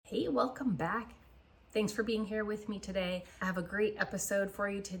welcome back. Thanks for being here with me today. I have a great episode for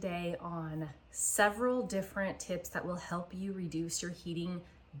you today on several different tips that will help you reduce your heating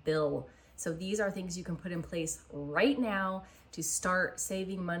bill. So these are things you can put in place right now to start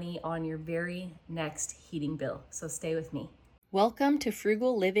saving money on your very next heating bill. So stay with me. Welcome to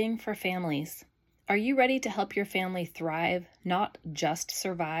Frugal Living for Families. Are you ready to help your family thrive, not just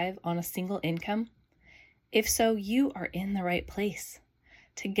survive on a single income? If so, you are in the right place.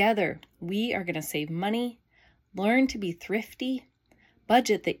 Together, we are going to save money, learn to be thrifty,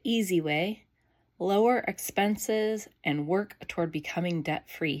 budget the easy way, lower expenses, and work toward becoming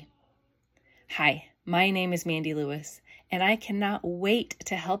debt-free. Hi, my name is Mandy Lewis, and I cannot wait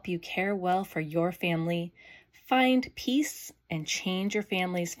to help you care well for your family, find peace, and change your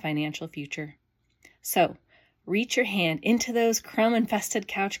family's financial future. So, reach your hand into those crumb-infested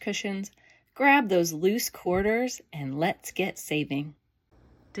couch cushions, grab those loose quarters, and let's get saving.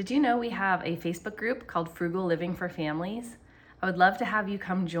 Did you know we have a Facebook group called Frugal Living for Families? I would love to have you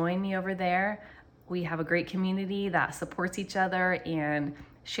come join me over there. We have a great community that supports each other and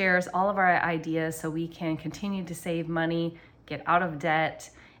shares all of our ideas so we can continue to save money, get out of debt,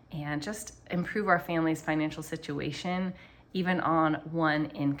 and just improve our family's financial situation, even on one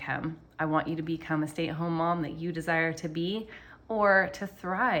income. I want you to become a stay-at-home mom that you desire to be, or to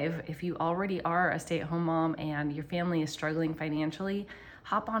thrive if you already are a stay-at-home mom and your family is struggling financially.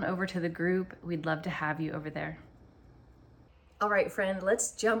 Hop on over to the group. We'd love to have you over there. All right, friend,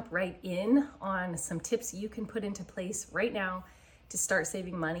 let's jump right in on some tips you can put into place right now to start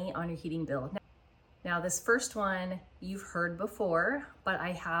saving money on your heating bill. Now, this first one you've heard before, but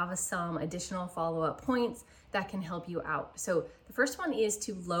I have some additional follow-up points that can help you out. So the first one is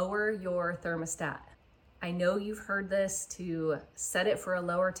to lower your thermostat. I know you've heard this, to set it for a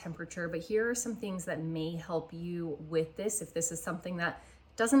lower temperature, but here are some things that may help you with this. If this is something that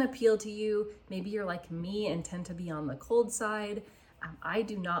doesn't appeal to you, maybe you're like me and tend to be on the cold side. I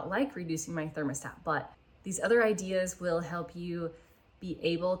do not like reducing my thermostat, but these other ideas will help you be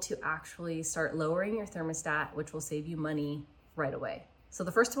able to actually start lowering your thermostat, which will save you money right away. So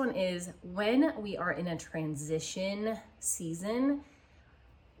the first one is when we are in a transition season,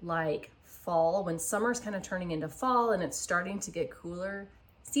 like fall, when summer's kind of turning into fall and it's starting to get cooler,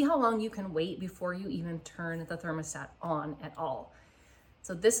 see how long you can wait before you even turn the thermostat on at all.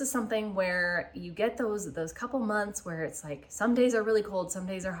 So this is something where you get those couple months where it's like some days are really cold, some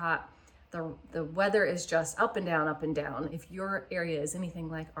days are hot. The weather is just up and down, up and down. If your area is anything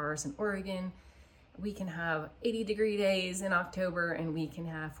like ours in Oregon, we can have 80-degree days in October and we can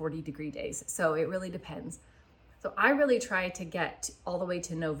have 40-degree days. So it really depends. So I really try to get all the way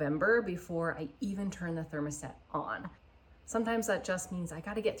to November before I even turn the thermostat on. Sometimes that just means I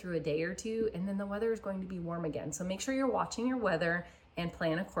got to get through a day or two and then the weather is going to be warm again. So make sure you're watching your weather and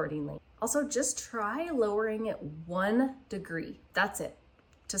plan accordingly. Also, just try lowering it 1 degree. That's it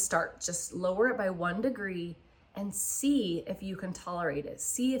to start. Just lower it by 1 degree and see if you can tolerate it.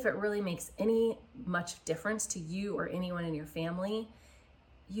 See if it really makes any much difference to you or anyone in your family.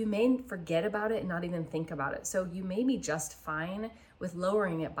 You may forget about it and not even think about it. So you may be just fine with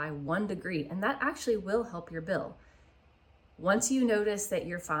lowering it by 1 degree, and that actually will help your bill. Once you notice that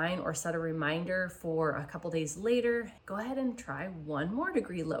you're fine or set a reminder for a couple days later, go ahead and try 1 more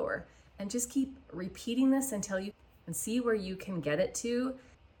degree lower and just keep repeating this until you can see where you can get it to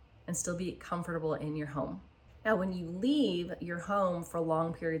and still be comfortable in your home. Now, when you leave your home for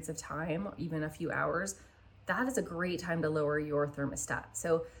long periods of time, even a few hours, that is a great time to lower your thermostat.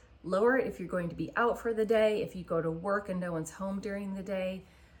 So lower it if you're going to be out for the day, if you go to work and no one's home during the day.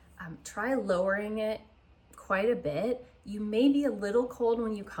 Try lowering it quite a bit. You may be a little cold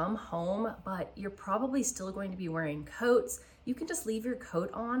when you come home, but you're probably still going to be wearing coats. You can just leave your coat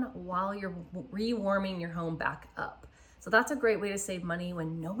on while you're rewarming your home back up. So that's a great way to save money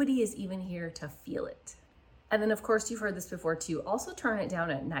when nobody is even here to feel it. And then of course, you've heard this before too, also turn it down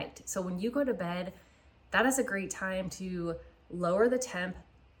at night. So when you go to bed, that is a great time to lower the temp.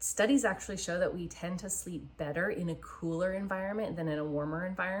 Studies actually show that we tend to sleep better in a cooler environment than in a warmer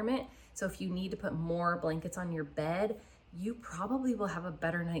environment. So if you need to put more blankets on your bed, you probably will have a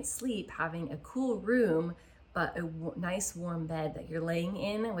better night's sleep having a cool room, but a nice warm bed that you're laying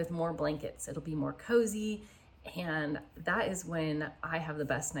in with more blankets. It'll be more cozy, and that is when I have the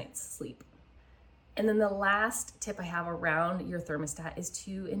best night's sleep. And then the last tip I have around your thermostat is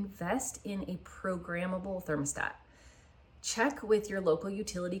to invest in a programmable thermostat. Check with your local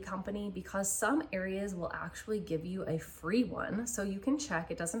utility company because some areas will actually give you a free one. So you can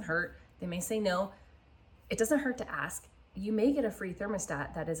check, it doesn't hurt. They may say no. It doesn't hurt to ask. You may get a free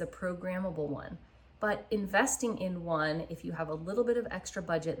thermostat that is a programmable one. But investing in one, if you have a little bit of extra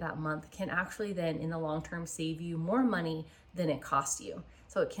budget that month, can actually then in the long term save you more money than it costs you.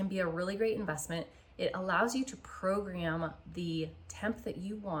 So it can be a really great investment. It allows you to program the temp that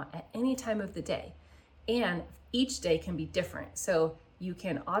you want at any time of the day. And each day can be different. So you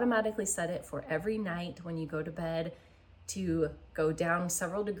can automatically set it for every night when you go to bed to go down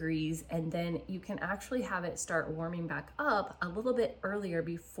several degrees, and then you can actually have it start warming back up a little bit earlier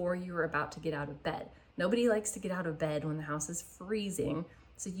before you're about to get out of bed. Nobody likes to get out of bed when the house is freezing,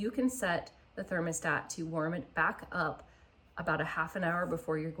 so you can set the thermostat to warm it back up about a half an hour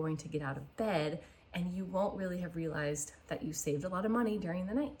before you're going to get out of bed, and you won't really have realized that you saved a lot of money during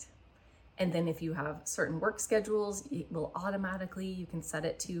the night. And then if you have certain work schedules, it will automatically, you can set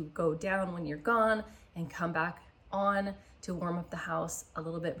it to go down when you're gone and come back on to warm up the house a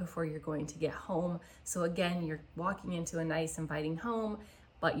little bit before you're going to get home. So again, you're walking into a nice, inviting home,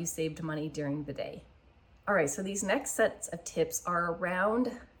 but you saved money during the day. All right, so these next sets of tips are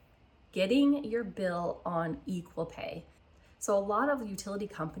around getting your bill on equal pay. So a lot of utility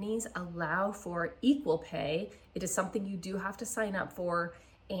companies allow for equal pay. It is something you do have to sign up for,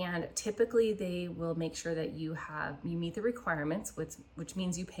 and typically they will make sure that you meet the requirements, which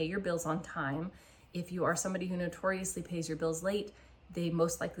means you pay your bills on time. If you are somebody who notoriously pays your bills late, they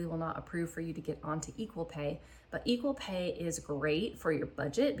most likely will not approve for you to get onto equal pay. But equal pay is great for your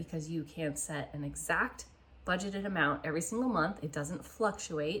budget because you can set an exact budgeted amount every single month. It doesn't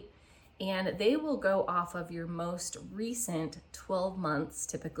fluctuate. And they will go off of your most recent 12 months,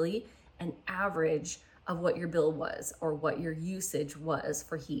 typically, an average of what your bill was or what your usage was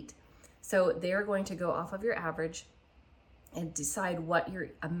for heat. So they're going to go off of your average and decide what your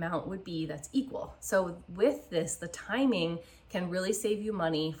amount would be that's equal. So with this, the timing can really save you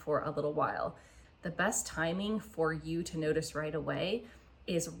money for a little while. The best timing for you to notice right away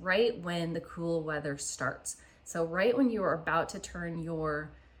is right when the cool weather starts. So right when you are about to turn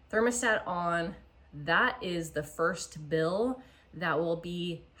your thermostat on, that is the first bill that will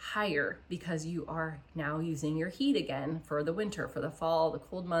be higher because you are now using your heat again for the winter, for the fall, the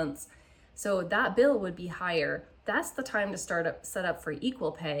cold months. So that bill would be higher. That's the time to set up for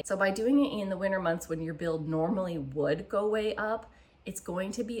equal pay. So by doing it in the winter months when your bill normally would go way up, it's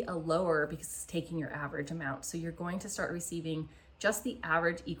going to be a lower because it's taking your average amount. So you're going to start receiving just the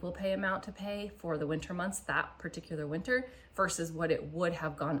average equal pay amount to pay for the winter months, that particular winter, versus what it would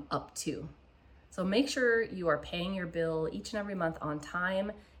have gone up to. So make sure you are paying your bill each and every month on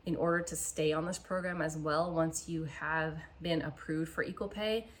time in order to stay on this program as well. Once you have been approved for equal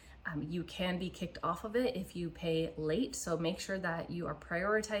pay, you can be kicked off of it if you pay late. So make sure that you are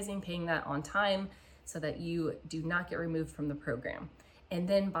prioritizing paying that on time so that you do not get removed from the program. And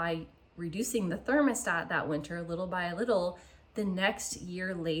then by reducing the thermostat that winter little by little, the next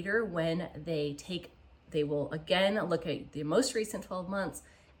year later when they will again look at the most recent 12 months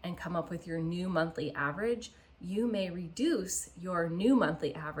and come up with your new monthly average. You may reduce your new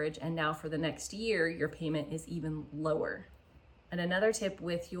monthly average, and now for the next year, your payment is even lower. And another tip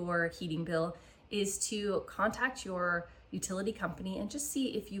with your heating bill is to contact your utility company and just see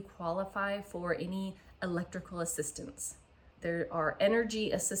if you qualify for any electrical assistance. There are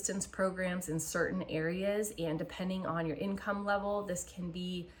energy assistance programs in certain areas, and depending on your income level, this can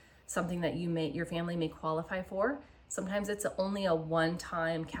be something that your family may qualify for. Sometimes it's only a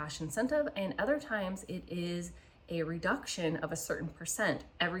one-time cash incentive, and other times it is a reduction of a certain percent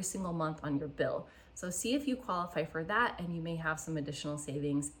every single month on your bill. So see if you qualify for that, and you may have some additional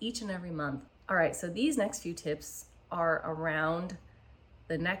savings each and every month. All right, so these next few tips are around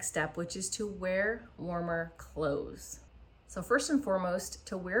the next step, which is to wear warmer clothes. So first and foremost,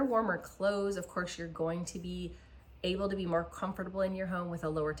 to wear warmer clothes, of course, you're going to be able to be more comfortable in your home with a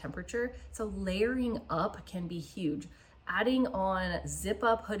lower temperature. So layering up can be huge. Adding on zip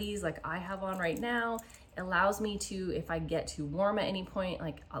up hoodies like I have on right now allows me to, if I get too warm at any point,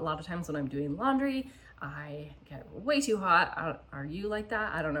 like a lot of times when I'm doing laundry, I get way too hot. Are you like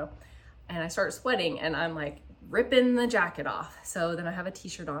that? I don't know. And I start sweating and I'm like ripping the jacket off. So then I have a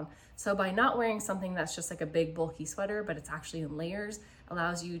t-shirt on. So by not wearing something that's just like a big bulky sweater, but it's actually in layers,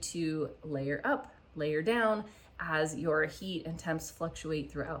 allows you to layer up, layer down as your heat and temps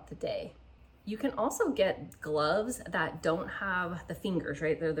fluctuate throughout the day. You can also get gloves that don't have the fingers,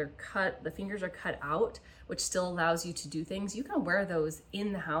 right? They're cut, the fingers are cut out, which still allows you to do things. You can wear those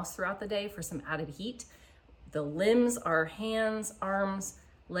in the house throughout the day for some added heat. The limbs are hands, arms,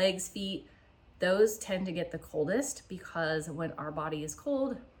 legs, feet. Those tend to get the coldest because when our body is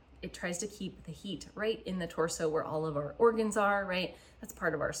cold, it tries to keep the heat right in the torso where all of our organs are, right? That's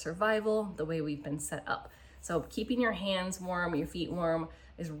part of our survival, the way we've been set up. So keeping your hands warm, your feet warm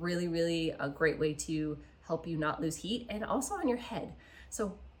is really, really a great way to help you not lose heat, and also on your head.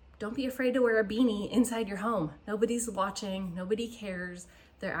 So don't be afraid to wear a beanie inside your home. Nobody's watching, nobody cares.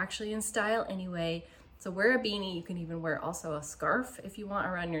 They're actually in style anyway. So wear a beanie. You can even wear also a scarf if you want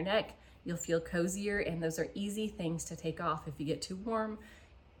around your neck. You'll feel cozier, and those are easy things to take off if you get too warm.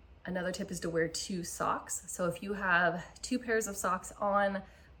 Another tip is to wear 2 socks. So if you have 2 pairs of socks on,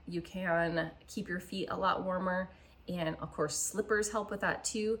 you can keep your feet a lot warmer. And of course, slippers help with that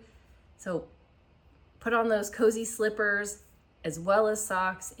too. So put on those cozy slippers as well as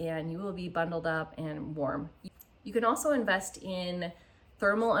socks, and you will be bundled up and warm. You can also invest in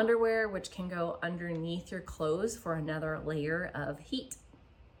thermal underwear, which can go underneath your clothes for another layer of heat.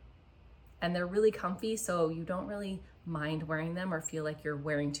 And they're really comfy, so you don't really mind wearing them or feel like you're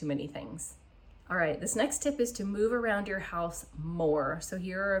wearing too many things. All right, this next tip is to move around your house more. So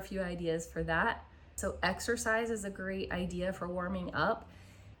here are a few ideas for that. So exercise is a great idea for warming up.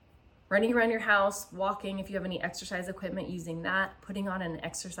 Running around your house, walking, if you have any exercise equipment, using that, putting on an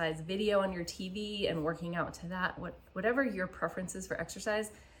exercise video on your TV and working out to that, whatever your preference is for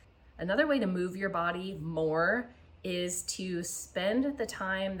exercise. Another way to move your body more is to spend the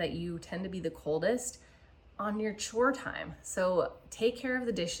time that you tend to be the coldest on your chore time. So take care of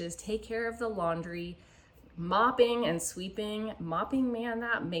the dishes, take care of the laundry, mopping and sweeping. Mopping, man,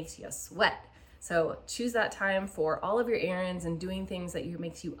 that makes you sweat. So choose that time for all of your errands and doing things that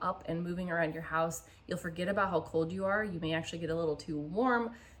makes you up and moving around your house. You'll forget about how cold you are. You may actually get a little too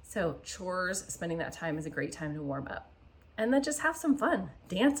warm. So chores, spending that time is a great time to warm up. And then just have some fun.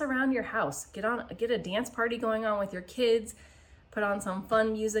 Dance around your house. Get a dance party going on with your kids. Put on some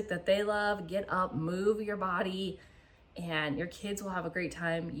fun music that they love. Get up, move your body, and your kids will have a great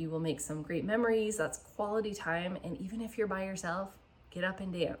time. You will make some great memories. That's quality time. And even if you're by yourself, get up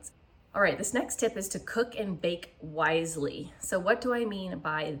and dance. All right, this next tip is to cook and bake wisely. So what do I mean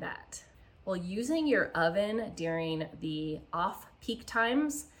by that? Well, using your oven during the off-peak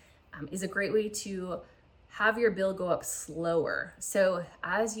times is a great way to have your bill go up slower. So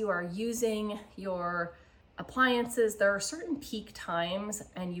as you are using your appliances, there are certain peak times,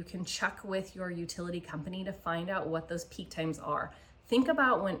 and you can check with your utility company to find out what those peak times are. Think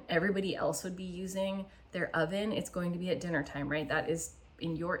about when everybody else would be using their oven. It's going to be at dinner time, right? That is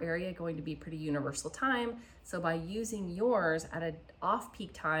in your area going to be pretty universal time. So by using yours at an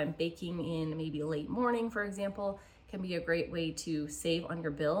off-peak time, baking in maybe late morning, for example, can be a great way to save on your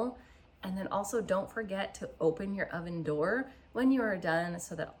bill. And then also don't forget to open your oven door when you are done,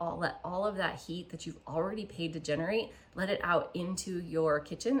 so that let all of that heat that you've already paid to generate, let it out into your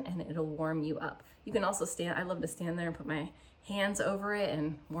kitchen and it'll warm you up. You can also I love to stand there and put my hands over it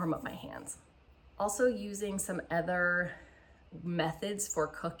and warm up my hands. Also, using some other methods for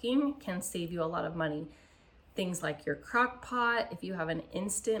cooking can save you a lot of money. Things like your crock pot, if you have an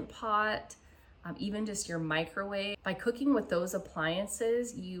instant pot, even just your microwave. By cooking with those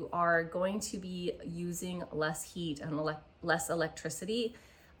appliances, you are going to be using less heat and less electricity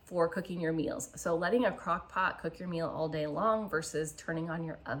for cooking your meals. So letting a crock pot cook your meal all day long versus turning on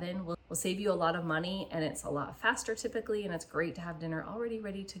your oven will save you a lot of money, and it's a lot faster typically, and it's great to have dinner already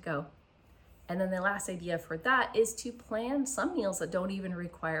ready to go. And then the last idea for that is to plan some meals that don't even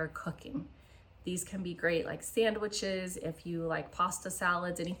require cooking. These can be great, like sandwiches, if you like pasta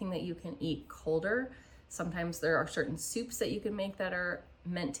salads, anything that you can eat colder. Sometimes there are certain soups that you can make that are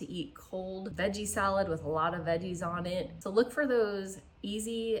meant to eat cold. Veggie salad with a lot of veggies on it. So look for those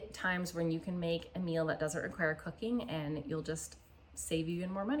easy times when you can make a meal that doesn't require cooking, and you'll just save you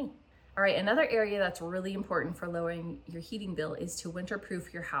even more money. All right, another area that's really important for lowering your heating bill is to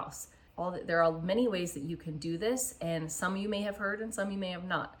winterproof your house. There are many ways that you can do this, and some you may have heard and some you may have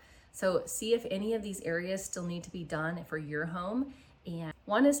not. So see if any of these areas still need to be done for your home. And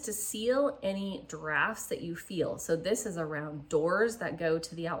one is to seal any drafts that you feel. So this is around doors that go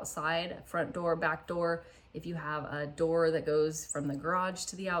to the outside, front door, back door. If you have a door that goes from the garage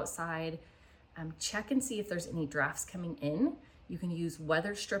to the outside, check and see if there's any drafts coming in. You can use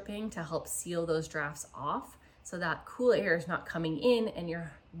weather stripping to help seal those drafts off, so that cool air is not coming in and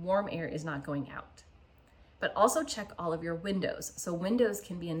your warm air is not going out. But also check all of your windows. So windows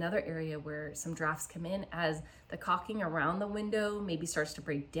can be another area where some drafts come in as the caulking around the window maybe starts to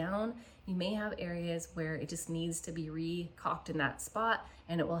break down. You may have areas where it just needs to be re-caulked in that spot,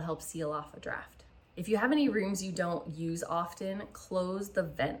 and it will help seal off a draft. If you have any rooms you don't use often, close the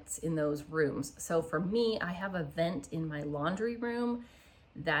vents in those rooms. So for me, I have a vent in my laundry room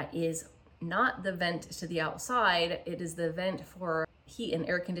that is not the vent to the outside. It is the vent for heat and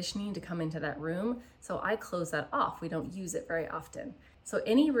air conditioning to come into that room. So I close that off. We don't use it very often. So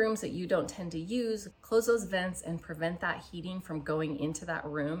any rooms that you don't tend to use, close those vents and prevent that heating from going into that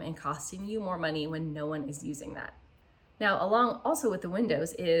room and costing you more money when no one is using that. Now, along also with the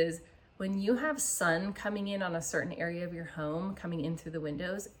windows is when you have sun coming in on a certain area of your home, coming in through the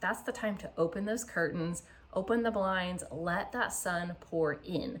windows, that's the time to open those curtains, open the blinds, let that sun pour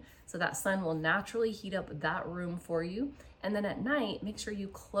in. So that sun will naturally heat up that room for you. And then at night, make sure you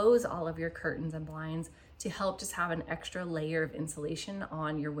close all of your curtains and blinds to help just have an extra layer of insulation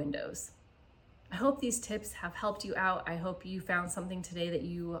on your windows. I hope these tips have helped you out. I hope you found something today that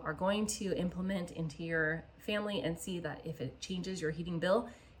you are going to implement into your family and see that if it changes your heating bill.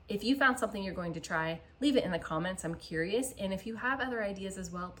 If you found something you're going to try, leave it in the comments. I'm curious. And if you have other ideas as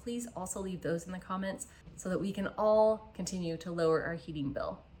well, please also leave those in the comments so that we can all continue to lower our heating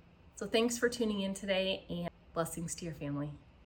bill. So thanks for tuning in today, and blessings to your family.